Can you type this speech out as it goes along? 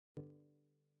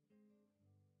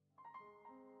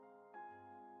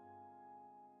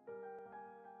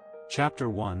Chapter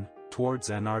 1, Towards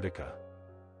Antarctica.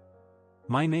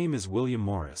 My name is William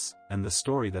Morris, and the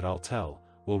story that I'll tell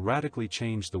will radically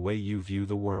change the way you view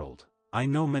the world. I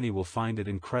know many will find it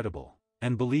incredible,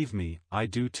 and believe me, I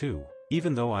do too,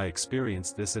 even though I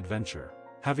experienced this adventure,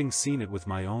 having seen it with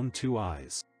my own two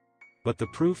eyes. But the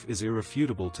proof is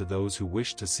irrefutable to those who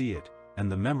wish to see it, and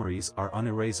the memories are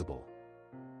unerasable.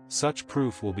 Such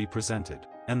proof will be presented,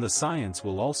 and the science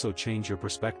will also change your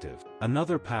perspective.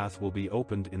 Another path will be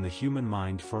opened in the human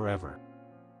mind forever.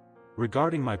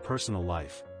 Regarding my personal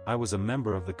life, I was a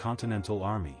member of the Continental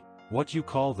Army, what you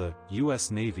call the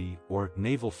U.S. Navy or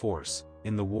Naval Force,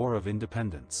 in the War of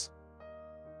Independence.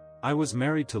 I was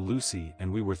married to Lucy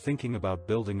and we were thinking about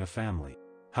building a family.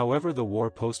 However, the war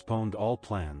postponed all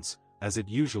plans, as it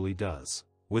usually does,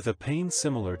 with a pain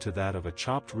similar to that of a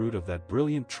chopped root of that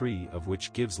brilliant tree of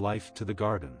which gives life to the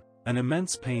garden. An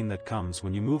immense pain that comes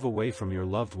when you move away from your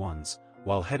loved ones,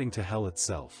 while heading to hell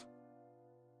itself.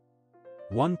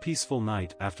 One peaceful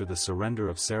night after the surrender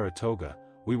of Saratoga,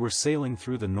 we were sailing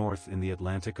through the north in the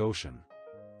Atlantic Ocean.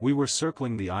 We were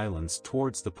circling the islands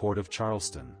towards the port of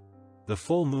Charleston. The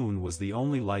full moon was the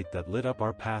only light that lit up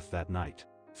our path that night.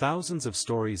 Thousands of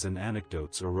stories and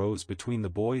anecdotes arose between the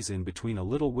boys in between a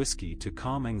little whiskey to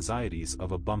calm anxieties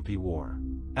of a bumpy war.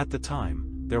 At the time,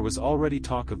 there was already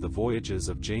talk of the voyages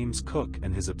of James Cook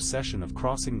and his obsession of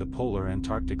crossing the polar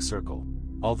Antarctic Circle,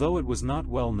 although it was not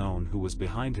well known who was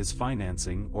behind his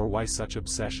financing or why such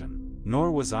obsession,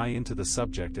 nor was I into the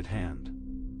subject at hand.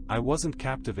 I wasn't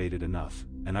captivated enough,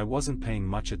 and I wasn't paying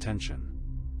much attention.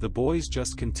 The boys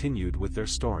just continued with their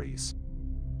stories.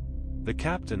 The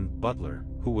captain, Butler,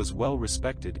 who was well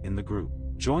respected in the group,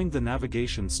 joined the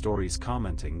navigation stories,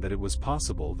 commenting that it was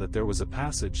possible that there was a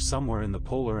passage somewhere in the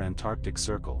polar Antarctic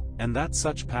Circle, and that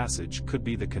such passage could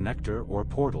be the connector or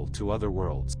portal to other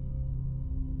worlds.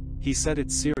 He said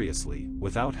it seriously,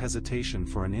 without hesitation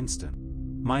for an instant.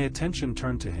 My attention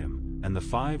turned to him, and the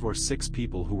 5 or 6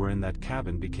 people who were in that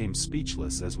cabin became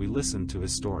speechless as we listened to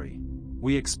his story.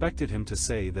 We expected him to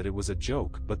say that it was a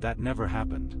joke, but that never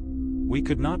happened. We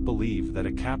could not believe that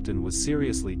a captain was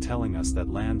seriously telling us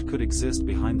that land could exist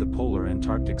behind the polar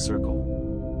Antarctic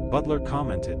Circle. Butler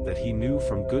commented that he knew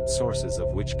from good sources, of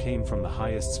which came from the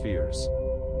highest spheres,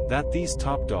 that these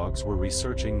top dogs were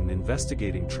researching and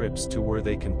investigating trips to where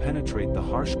they can penetrate the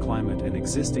harsh climate and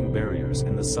existing barriers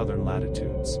in the southern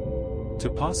latitudes, to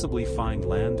possibly find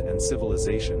land and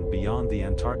civilization beyond the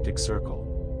Antarctic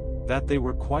Circle. That they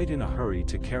were quite in a hurry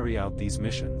to carry out these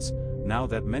missions, now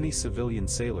that many civilian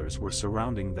sailors were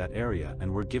surrounding that area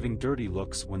and were giving dirty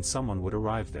looks when someone would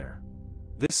arrive there.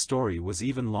 This story was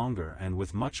even longer and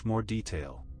with much more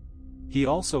detail. He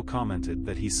also commented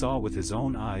that he saw with his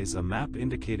own eyes a map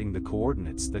indicating the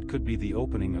coordinates that could be the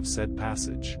opening of said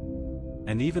passage.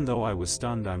 And even though I was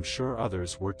stunned, I'm sure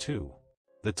others were too.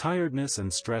 The tiredness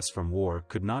and stress from war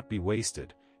could not be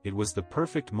wasted. It was the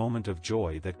perfect moment of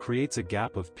joy that creates a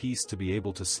gap of peace to be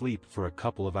able to sleep for a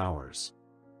couple of hours.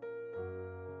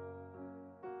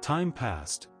 Time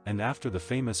passed, and after the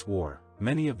famous war,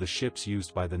 many of the ships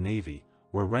used by the Navy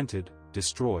were rented,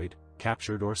 destroyed,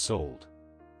 captured or sold.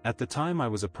 At the time I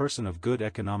was a person of good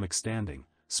economic standing,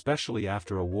 especially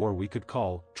after a war we could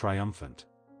call triumphant.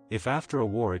 If after a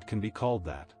war it can be called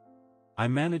that. I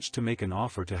managed to make an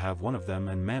offer to have one of them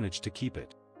and managed to keep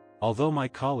it. Although my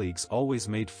colleagues always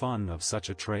made fun of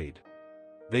such a trade.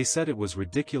 They said it was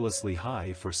ridiculously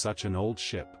high for such an old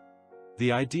ship.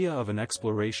 The idea of an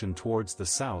exploration towards the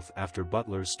south after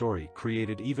Butler's story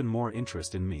created even more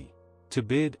interest in me. To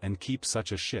bid and keep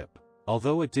such a ship,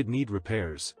 although it did need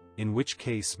repairs, in which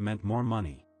case meant more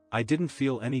money, I didn't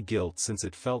feel any guilt since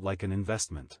it felt like an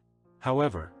investment.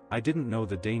 However, I didn't know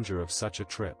the danger of such a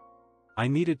trip. I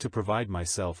needed to provide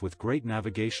myself with great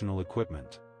navigational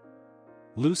equipment.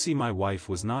 Lucy, my wife,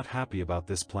 was not happy about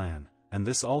this plan, and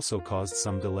this also caused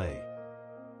some delay.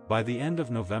 By the end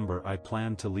of November I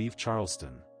planned to leave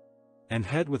Charleston and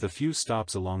head with a few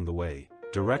stops along the way,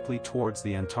 directly towards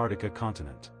the Antarctica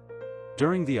continent.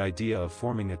 During the idea of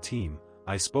forming a team,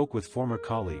 I spoke with former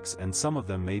colleagues and some of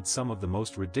them made some of the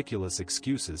most ridiculous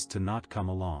excuses to not come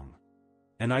along.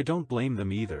 And I don't blame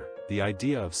them either. The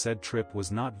idea of said trip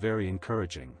was not very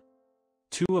encouraging.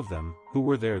 2 of them, who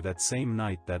were there that same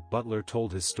night that Butler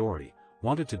told his story,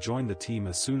 wanted to join the team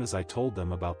as soon as I told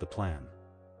them about the plan.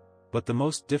 But the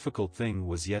most difficult thing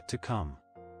was yet to come.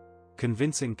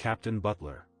 Convincing Captain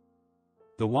Butler,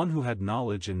 the one who had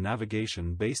knowledge in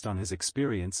navigation based on his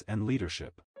experience and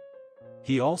leadership.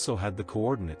 He also had the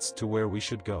coordinates to where we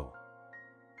should go.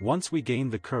 Once we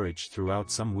gained the courage, throughout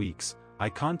some weeks, I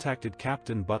contacted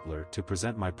Captain Butler to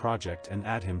present my project and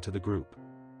add him to the group.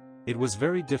 It was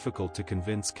very difficult to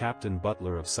convince Captain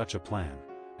Butler of such a plan,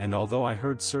 and although I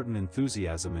heard certain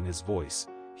enthusiasm in his voice,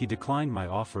 he declined my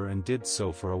offer and did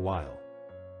so for a while.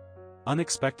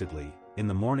 Unexpectedly, in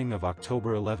the morning of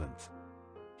October 11th,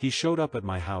 he showed up at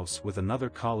my house with another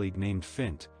colleague named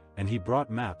Fint, and he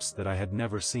brought maps that I had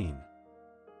never seen.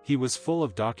 He was full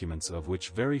of documents of which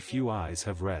very few eyes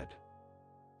have read.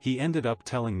 He ended up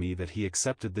telling me that he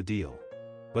accepted the deal,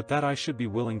 but that I should be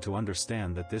willing to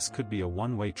understand that this could be a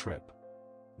one-way trip.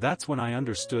 That's when I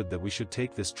understood that we should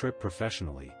take this trip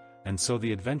professionally, and so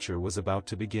the adventure was about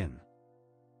to begin.